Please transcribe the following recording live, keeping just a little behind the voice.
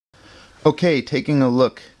Okay, taking a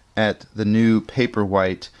look at the new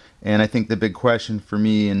Paperwhite, and I think the big question for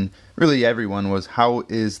me and really everyone was, how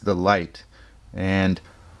is the light and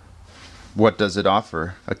what does it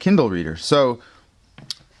offer a Kindle reader? So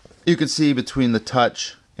you can see between the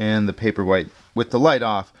Touch and the Paperwhite, with the light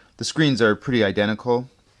off, the screens are pretty identical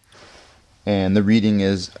and the reading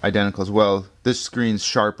is identical as well. This screen's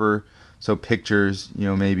sharper, so pictures,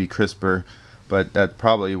 maybe crisper, but that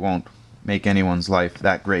probably won't make anyone's life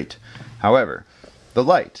that great. However, the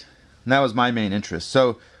light, and that was my main interest.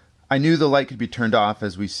 So I knew the light could be turned off,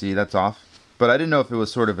 as we see, that's off, but I didn't know if it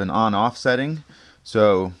was sort of an on-off setting.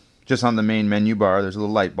 So just on the main menu bar, there's a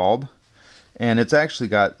little light bulb, and it's actually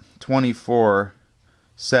got 24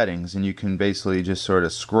 settings, and you can basically just sort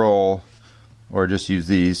of scroll or just use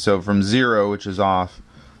these. So from 0, which is off,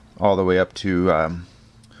 all the way up to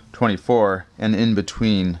 24, and in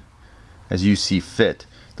between as you see fit.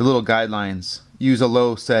 The little guidelines: use a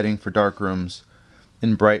low setting for dark rooms.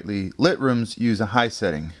 In brightly lit rooms, use a high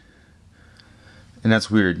setting. And that's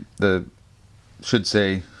weird. Should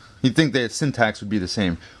say, you'd think the syntax would be the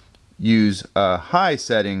same. Use a high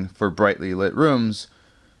setting for brightly lit rooms,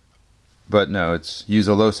 but no, it's use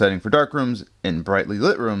a low setting for dark rooms. In brightly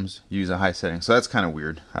lit rooms, use a high setting. So that's kind of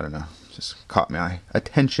weird. I don't know. Just caught my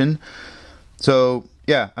attention. So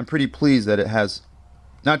yeah, I'm pretty pleased that it has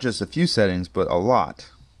not just a few settings, but a lot.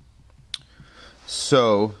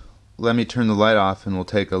 So let me turn the light off and we'll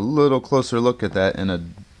take a little closer look at that in a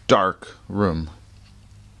dark room.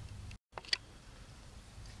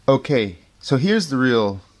 Okay, so here's the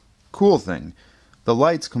real cool thing. The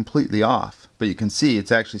light's completely off, but you can see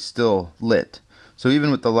it's actually still lit. So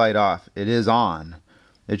even with the light off, it is on.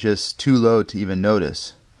 It's just too low to even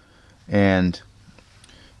notice. And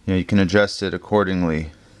you can adjust it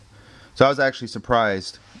accordingly. So I was actually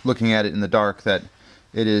surprised looking at it in the dark that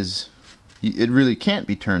it really can't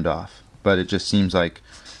be turned off, but it just seems like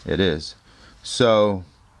it is. So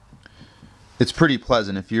it's pretty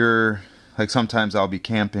pleasant if you're like, sometimes I'll be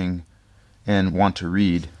camping and want to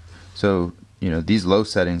read. So these low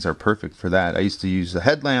settings are perfect for that. I used to use the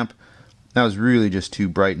headlamp. That was really just too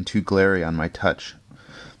bright and too glary on my Touch.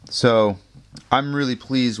 So I'm really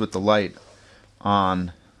pleased with the light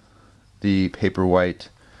on the Paperwhite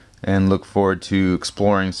and look forward to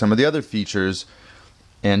exploring some of the other features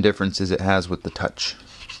and differences it has with the Touch.